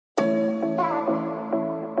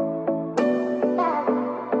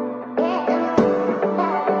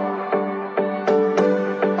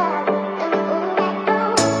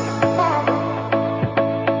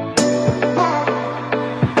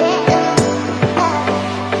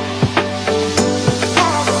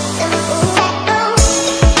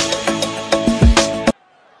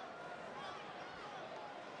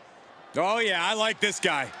yeah, I like this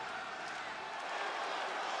guy.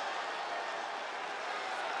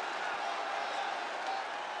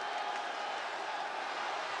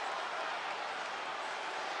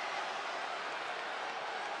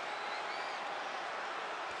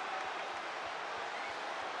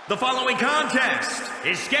 The following contest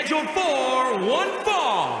is scheduled for one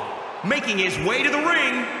fall. Making his way to the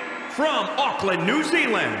ring from Auckland, New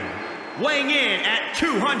Zealand. Weighing in at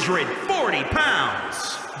 240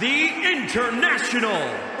 pounds. The International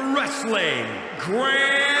Wrestling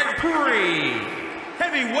Grand Prix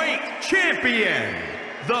Heavyweight Champion.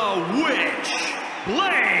 The Witchblade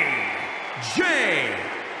Jay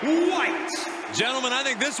White. Gentlemen, I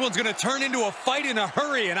think this one's going to turn into a fight in a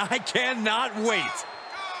hurry, and I cannot wait.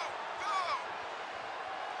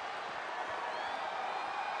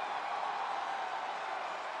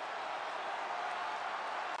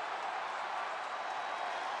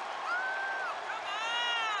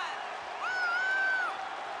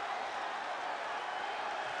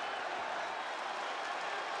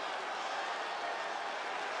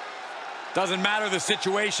 Doesn't matter the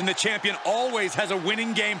situation, the champion always has a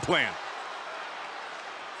winning game plan.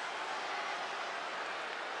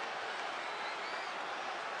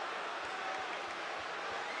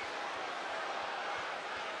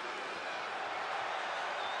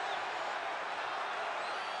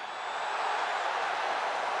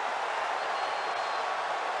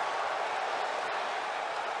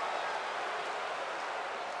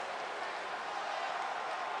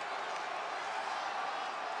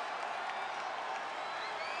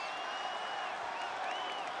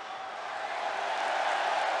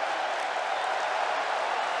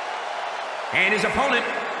 And his opponent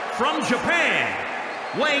from Japan,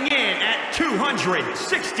 weighing in at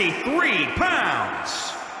 263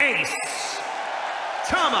 pounds, Ace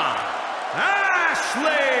Tanahashi.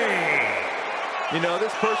 You know,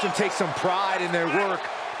 this person takes some pride in their work,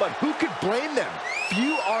 but who could blame them?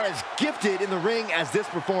 Few are as gifted in the ring as this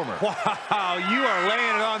performer. Wow, you are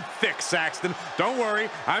laying it on thick, Saxton. Don't worry,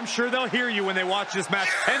 I'm sure they'll hear you when they watch this match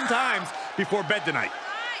 10 times before bed tonight.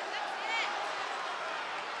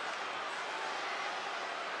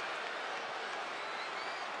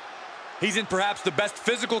 He's in perhaps the best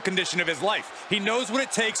physical condition of his life. He knows what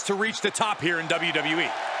it takes to reach the top here in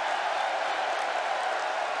WWE.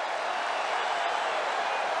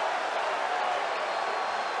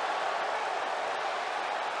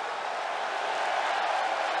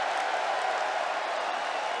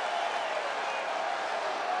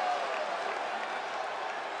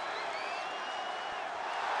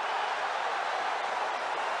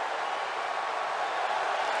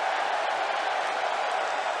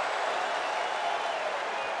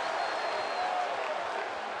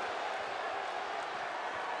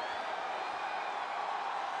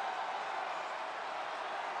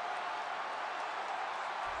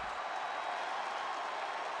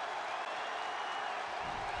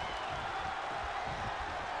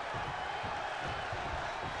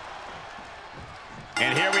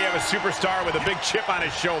 And here we have a superstar with a big chip on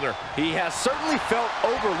his shoulder. He has certainly felt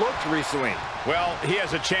overlooked recently. Well, he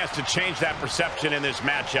has a chance to change that perception in this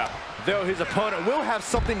matchup. Though his opponent will have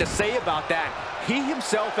something to say about that. He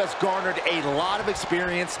himself has garnered a lot of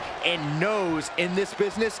experience and knows in this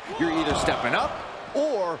business you're either stepping up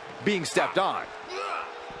or being stepped on.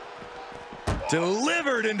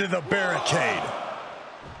 Delivered into the barricade.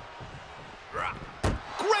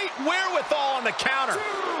 Great wherewithal on the counter.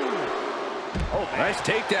 Oh, nice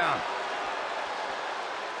takedown.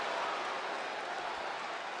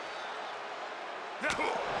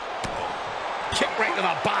 Kick right to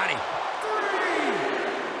the body. 3,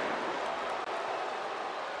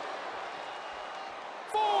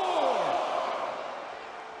 4.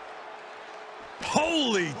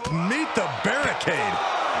 Holy, meet the barricade.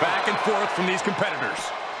 Back and forth from these competitors.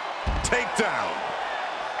 Takedown.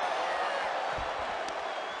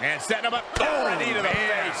 And setting him up. Oh, right into the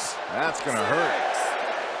face. That's going to hurt.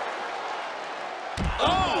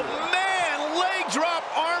 Oh, man. Leg drop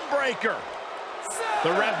arm breaker. The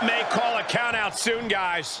ref may call a count out soon,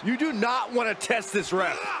 guys. You do not want to test this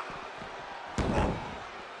ref.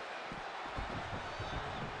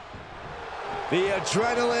 The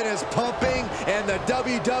adrenaline is pumping, and the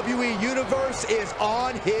WWE Universe is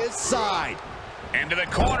on his side. Into the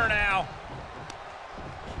corner now.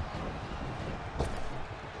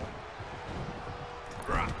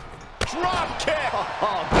 Drop kick.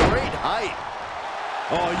 Oh, great height.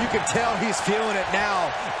 Oh, you can tell he's feeling it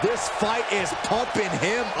now. This fight is pumping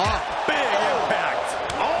him up. Big impact.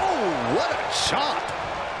 Oh, what a chop.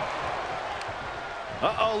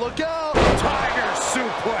 Uh-oh, look out. Tiger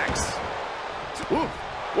suplex. Ooh,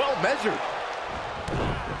 well measured.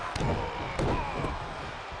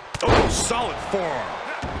 solid forearm.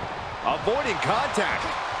 Avoiding contact.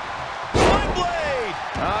 One blade.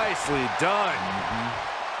 Nicely done.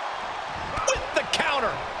 With the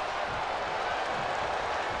counter.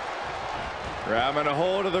 Grabbing a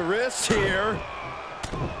hold of the wrist here.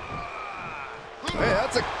 Hey,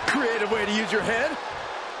 that's a creative way to use your head.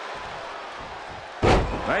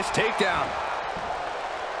 Nice takedown.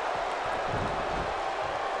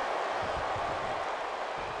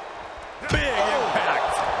 Big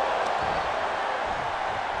impact.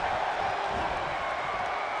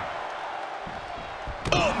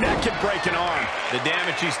 Oh, that can break an arm. The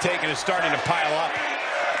damage he's taken is starting to pile up.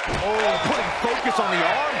 Oh, putting focus on the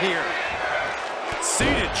arm here.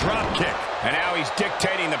 Seated drop kick. And now he's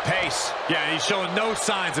dictating the pace. Yeah, he's showing no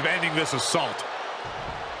signs of ending this assault.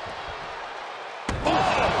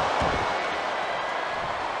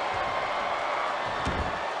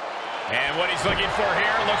 And what he's looking for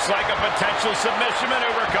here looks like a potential submission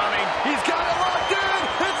maneuver coming. He's got it locked in.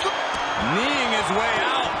 Kneeing his way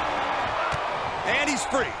out. And he's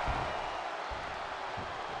free.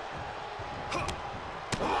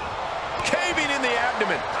 Caving in the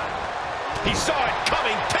abdomen. He saw it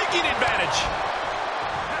coming, taking advantage.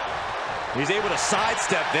 He's able to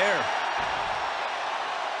sidestep there.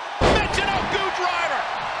 Michinoku driver.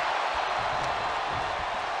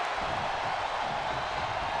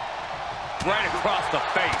 Right across the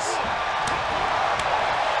face.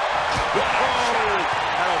 Oh,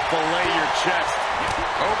 that'll fillet your chest.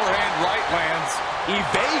 Overhand right lands.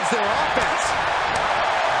 Evades their offense.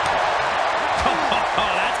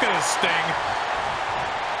 Oh, that's going to sting.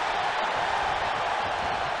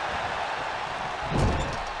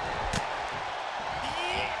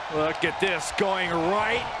 Look at this, going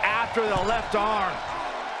right after the left arm.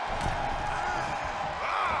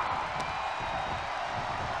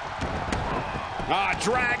 Ah,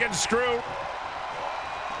 dragon screw.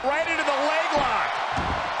 Right into the leg lock.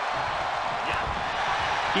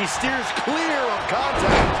 He steers clear of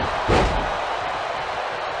contact.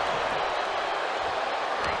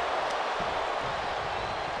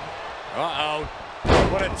 Uh-oh.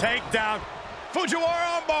 What a takedown.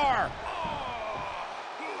 Fujiwara armbar.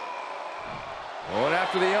 Going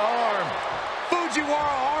after the arm.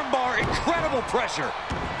 Fujiwara armbar, incredible pressure.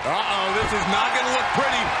 Uh-oh, this is not going to look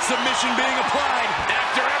pretty. Submission being applied.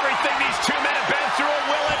 After everything these two men have been through,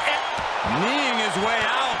 will it end? Kneeing his way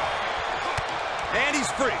out. And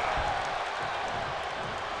he's free.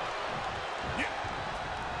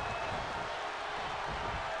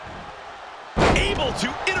 Able to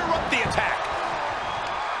interrupt the attack.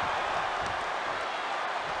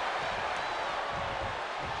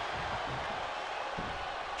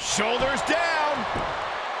 Shoulders down.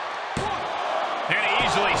 And he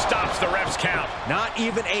easily stops the ref's count. Not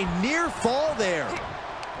even a near fall there.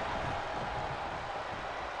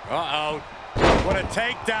 Uh-oh. What a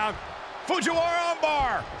takedown. Fujiwara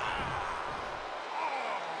armbar.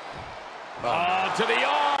 Oh, to the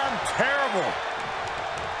arm. Terrible.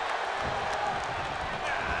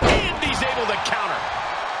 And he's able to counter.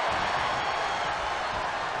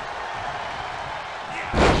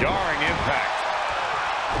 Jarring impact.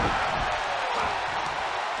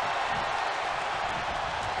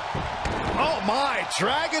 Oh my,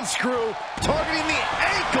 dragon screw targeting the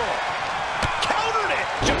ankle. Countered it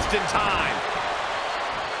just in time.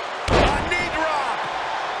 A knee drop.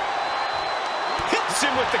 Hits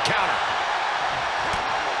him with the counter.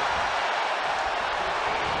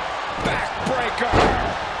 Backbreaker.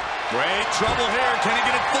 Great trouble here. Can he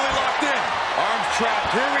get it fully locked in? Arms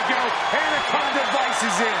trapped. Here we go. Anaconda Vice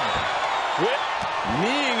is in. Whip.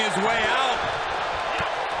 Kneeing his way out.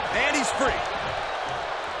 And he's free.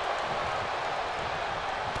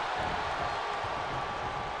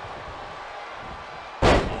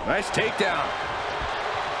 Nice takedown.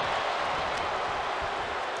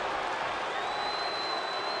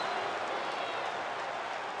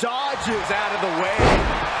 Dodges out of the way.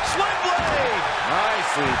 Sling blade.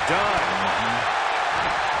 Nicely done.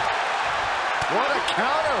 What a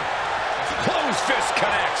counter. Closed fist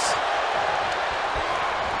connects.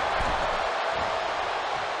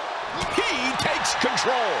 He takes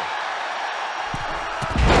control.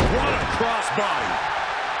 What a crossbody.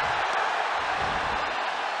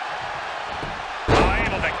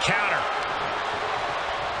 Able to counter.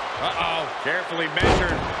 Uh-oh. Carefully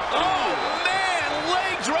measured. Oh, man.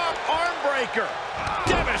 Leg drop arm breaker.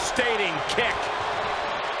 Devastating kick.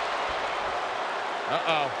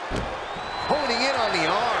 Uh-oh. Honing in on the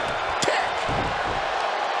arm. Kick.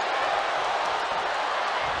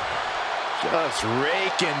 Just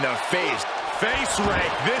rake in the face. Face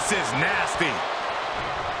rake. This is nasty.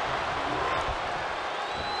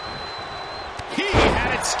 He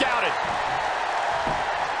had it scouted.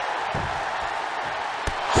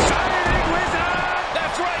 Shining Wizard!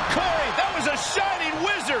 That's right, Corey. That was a shining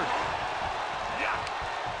wizard.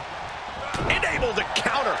 Unable to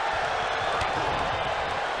counter.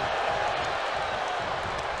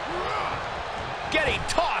 Getting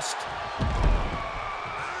tossed.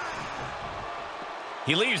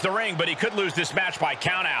 He leaves the ring, but he could lose this match by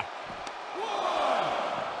countout.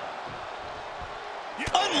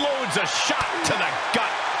 Unloads a shot to the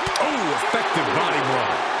gut. Oh, effective body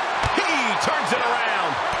blow. He turns it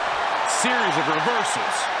around. Series of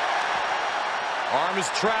reversals. Arm is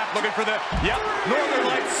trapped, looking for the, Northern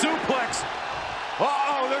Light suplex.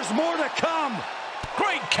 Uh-oh, there's more to come.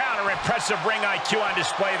 Great counter, impressive ring IQ on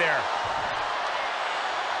display there.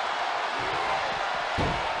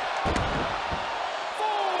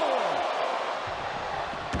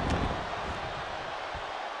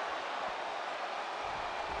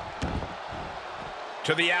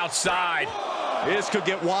 To the outside. This could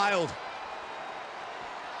get wild.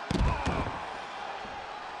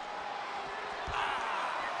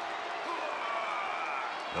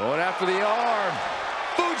 Going after the arm.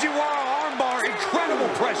 Fujiwara armbar, incredible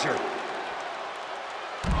pressure.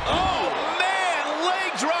 Oh, man,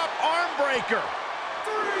 leg drop arm breaker.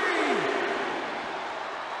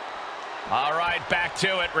 All right, back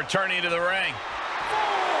to it, returning to the ring.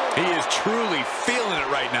 He is truly feeling it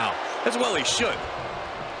right now. As well he should.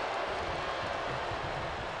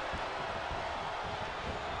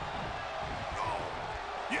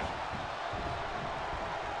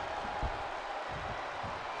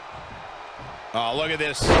 Oh, look at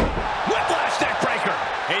this. Whiplash neck breaker.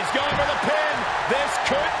 He's going for the pin. This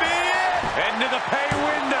could be it. Into the pay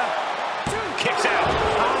window. Kicks out.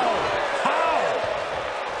 How?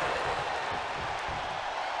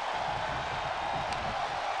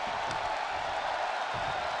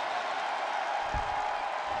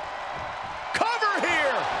 Cover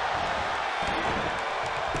here.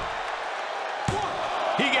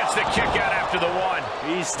 He gets the kick out after the one.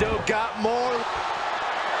 He's still got more.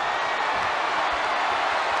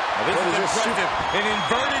 This is impressive. An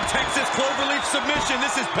inverted Texas cloverleaf submission.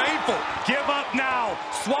 This is painful. Give up now.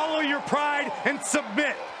 Swallow your pride and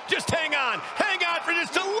submit. Just hang on. Hang on for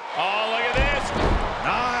just a... Oh, look at this.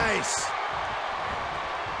 Nice.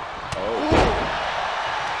 Oh.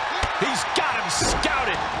 He's got him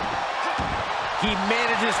scouted. He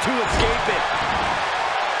manages to escape it.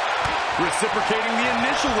 Reciprocating the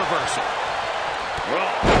initial reversal.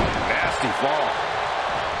 Oh, nasty fall.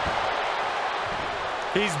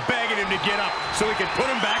 He's begging him to get up so he can put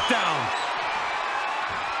him back down.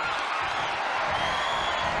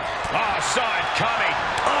 Oh, saw it coming.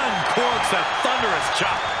 Uncorks a thunderous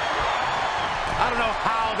chop. I don't know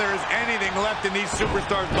how there is anything left in these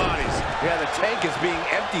superstars' bodies. Yeah, the tank is being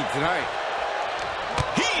emptied tonight.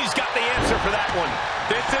 He's got the answer for that one.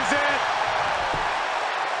 This is it.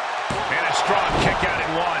 And a strong kick out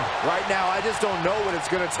in one. Right now, I just don't know what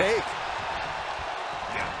it's going to take.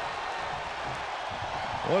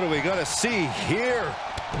 What are we going to see here?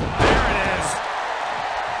 There it is.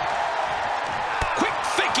 Quick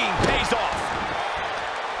thinking pays off.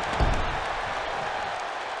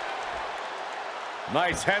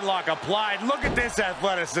 Nice headlock applied. Look at this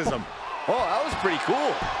athleticism. Oh, that was pretty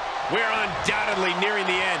cool. We're undoubtedly nearing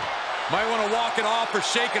the end. Might want to walk it off or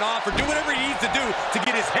shake it off or do whatever he needs to do to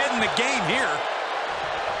get his head in the game here.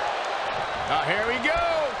 Here we go.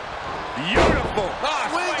 Beautiful.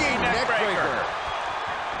 Swinging neck breaker.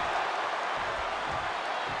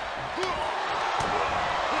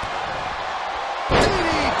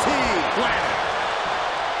 DDT. Planted.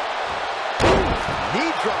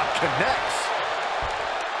 Knee drop connects.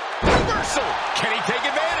 Reversal. Can he take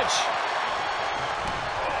advantage?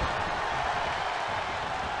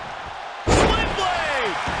 Sling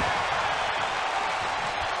blade.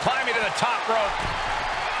 Climbing to the top rope.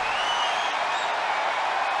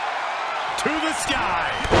 To the sky.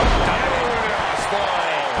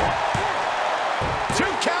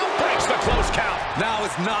 Two count breaks the close count. Now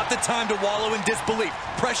is not the time to wallow in disbelief.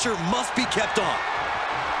 Pressure must be kept on.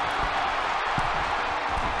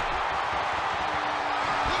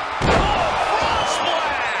 Front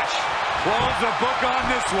splash. Close the book on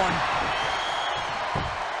this one.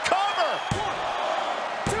 Cover.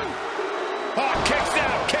 1, 2. Oh, kicks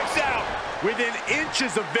out, kicks out. Within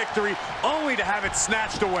inches of victory, only to have it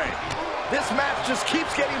snatched away. This match just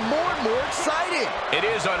keeps getting more and more exciting. It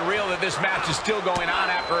is unreal that this match is still going on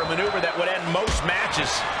after a maneuver that would end most matches.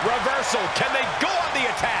 Reversal. Can they go on the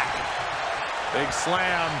attack? Big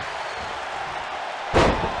slam.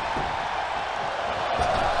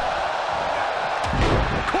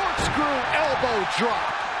 Corkscrew elbow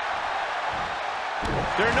drop.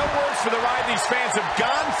 There are no words for the ride these fans have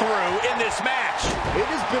gone through in this match. It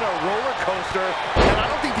has been a roller coaster, and I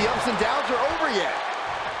don't think the ups and downs are over yet.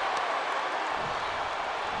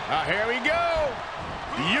 Here we go.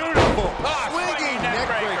 Beautiful. Swinging neck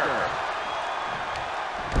breaker.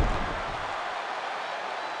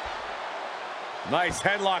 Nice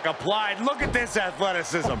headlock applied. Look at this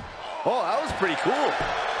athleticism. Oh, that was pretty cool.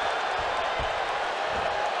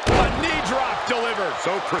 A knee drop delivered.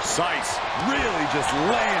 So precise. Really just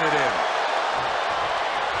laying it in.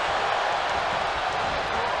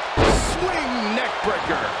 Swing neck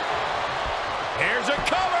breaker. Here's a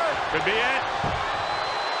cover. Could be it.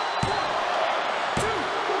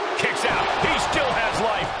 Kicks out. He still has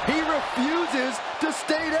life. He refuses to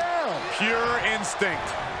stay down. Pure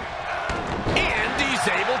instinct. And he's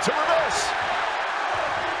able to reverse.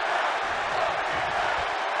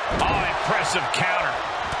 Oh, impressive counter.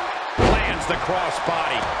 Lands the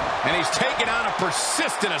crossbody. And he's taken on a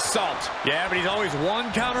persistent assault. Yeah, but he's always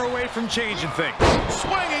one counter away from changing things.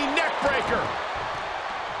 Swinging neck breaker.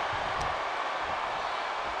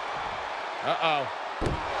 Uh-oh.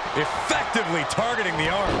 Effectively targeting the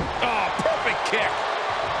arm. Oh, perfect kick.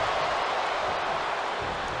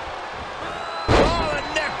 Oh, the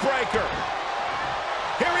neck breaker.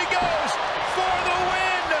 Here he goes for the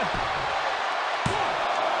win.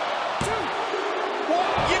 1, 2.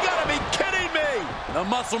 What? You gotta be kidding me. The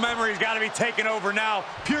muscle memory's got to be taken over now.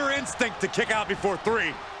 Pure instinct to kick out before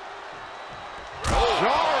 3.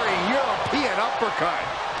 Jarring European uppercut.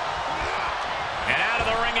 And out of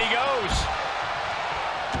the ring he goes.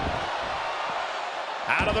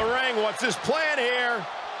 Out of the ring, what's his plan here?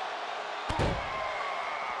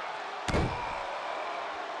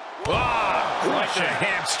 Crushing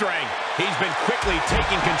hamstring. He's been quickly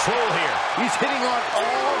taking control here. He's hitting on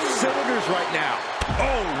all cylinders right now.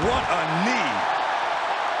 Oh, what a knee.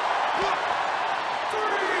 3.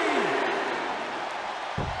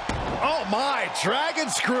 Oh my, dragon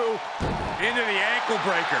screw. Into the ankle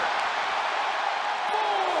breaker. 4.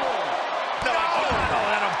 No,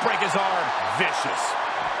 that'll break his arm. Vicious.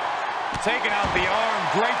 Taking out the arm,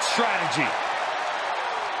 great strategy.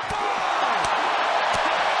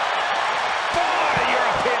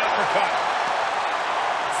 European uppercut.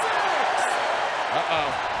 6. Uh-oh.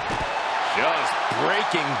 Just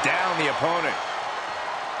breaking down the opponent.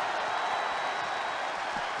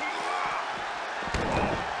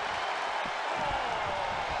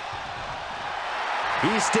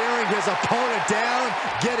 He's staring his opponent down,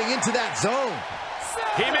 getting into that zone.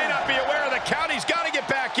 7. He may not be aware of the count. He's got to get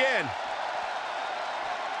back in. 1.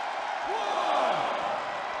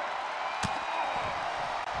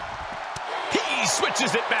 He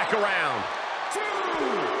switches it back around. 2.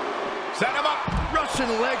 Set him up.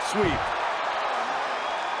 Russian leg sweep.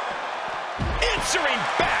 Answering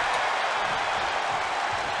back.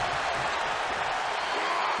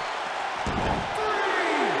 3.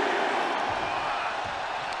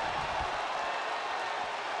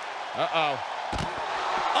 Uh-oh.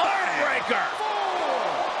 Arm breaker.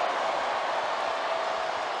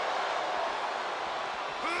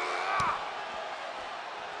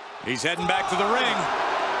 4. He's heading back to the ring.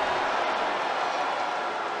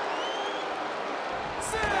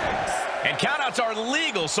 6. And countouts are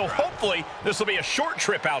legal, so hopefully this will be a short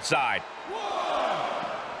trip outside. 1.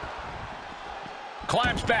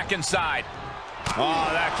 Climbs back inside.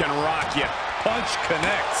 Oh, that can rock you. Punch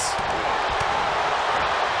connects.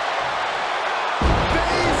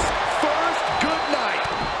 Face first, good night.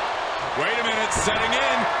 Wait a minute, setting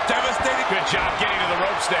in. Devastating. Good job getting to the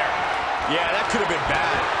ropes there. Yeah, that could have been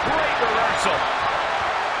bad. Great reversal.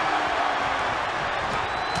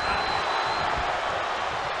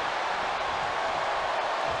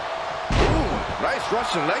 Ooh, nice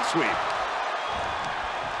Russian leg sweep.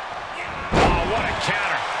 Oh, what a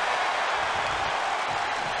counter.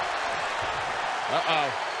 Uh-oh.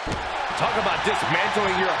 Talk about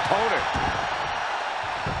dismantling your opponent.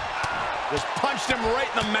 Just punched him right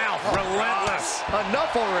in the mouth. Relentless.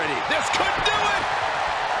 Enough already. This could do it.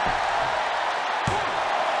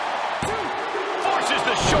 Forces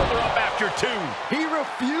the shoulder up after 2. He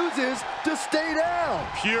refuses to stay down.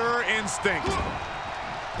 Pure instinct.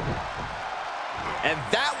 And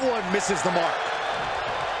that one misses the mark.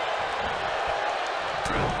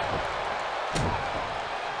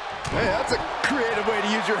 Hey, that's a creative way to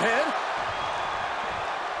use your head.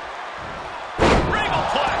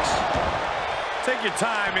 Regalplex. Take your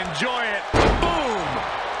time, enjoy it. Boom!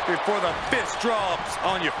 Before the fist drops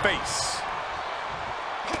on your face.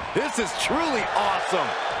 This is truly awesome.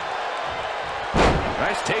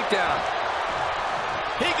 Nice takedown.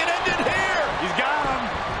 He can end it here. He's got him.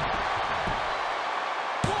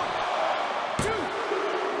 1, 2.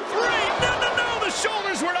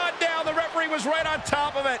 was right on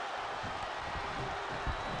top of it.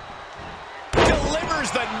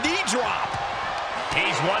 Delivers the knee drop.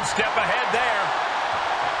 He's one step ahead there.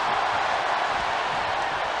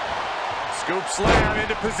 Scoop slam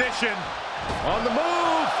into position. On the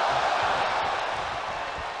move.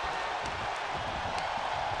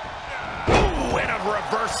 Ooh, and a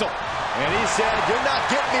reversal. And he said, "You're not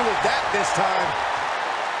getting me with that this time."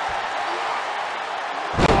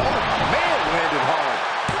 Oh, man, landed hard.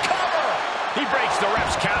 Cover. He breaks the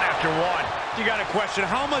ref's count after one. You got a question.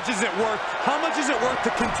 How much is it worth? How much is it worth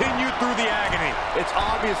to continue through the agony? It's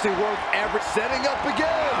obviously worth every setting up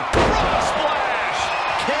again. Frog splash.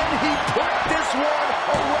 Can he put this one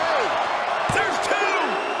away? There's two.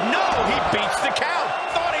 No, he beats the count.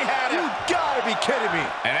 Thought he had it. You gotta be kidding me.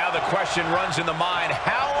 And now the question runs in the mind,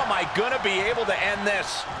 how am I going to be able to end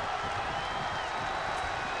this?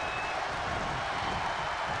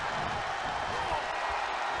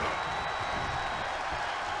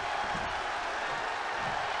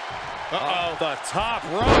 Uh-oh, the top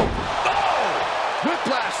rope. Oh!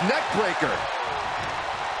 Whiplash neck breaker.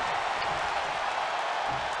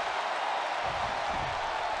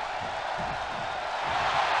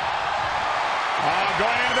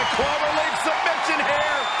 Going into the cloverleaf submission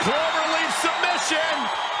here. Cloverleaf submission.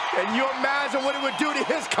 Can you imagine what it would do to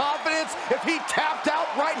his confidence if he tapped out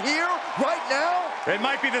right here, right now? It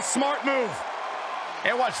might be the smart move.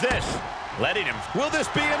 And watch this. Letting him. Will this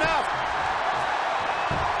be enough?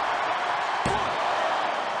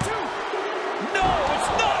 No, it's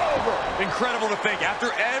not over. Incredible to think.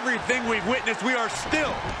 After everything we've witnessed, we are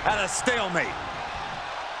still at a stalemate.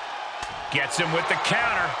 Gets him with the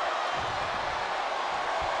counter.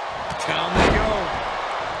 Down they go.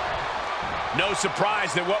 No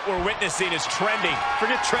surprise that what we're witnessing is trending.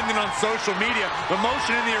 Forget trending on social media. The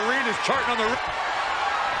motion in the arena is charting on the...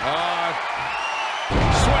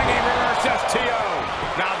 Swinging reverse STO.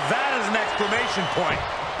 Now that is an exclamation point.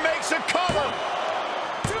 Makes a cover.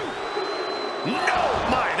 No,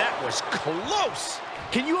 my, that was close.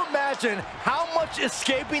 Can you imagine how much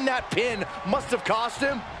escaping that pin must have cost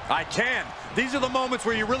him? I can. These are the moments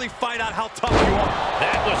where you really find out how tough you are.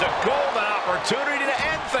 That was a golden opportunity to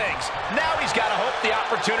end things. Now he's got to hope the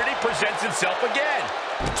opportunity presents itself again.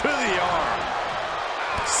 To the arm.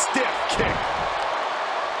 Stiff kick.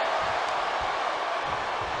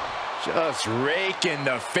 Just rake in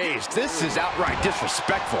the face. This is outright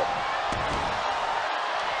disrespectful.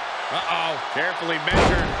 Uh-oh. Carefully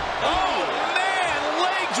measured. Oh, man!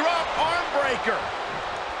 Leg drop arm breaker.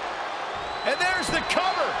 And there's the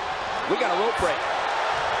cover. We got a rope break.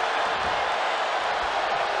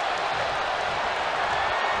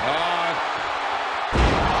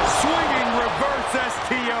 Swinging reverse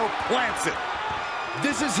STO plants it.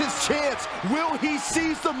 This is his chance. Will he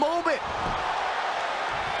seize the moment?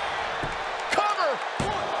 Cover.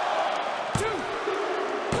 1, 2,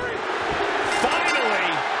 3.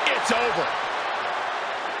 Finally, it's over.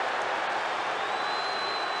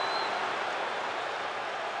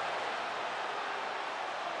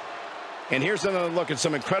 And here's another look at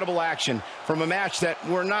some incredible action from a match that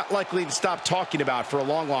we're not likely to stop talking about for a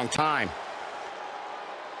long, long time.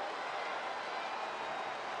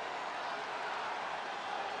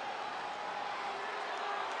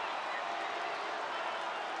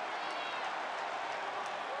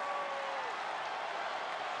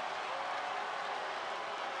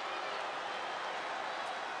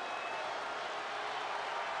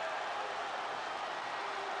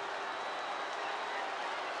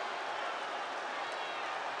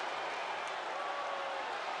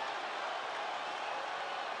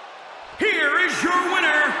 Here is your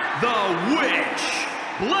winner, the Witch,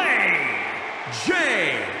 Blade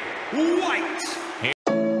J. White.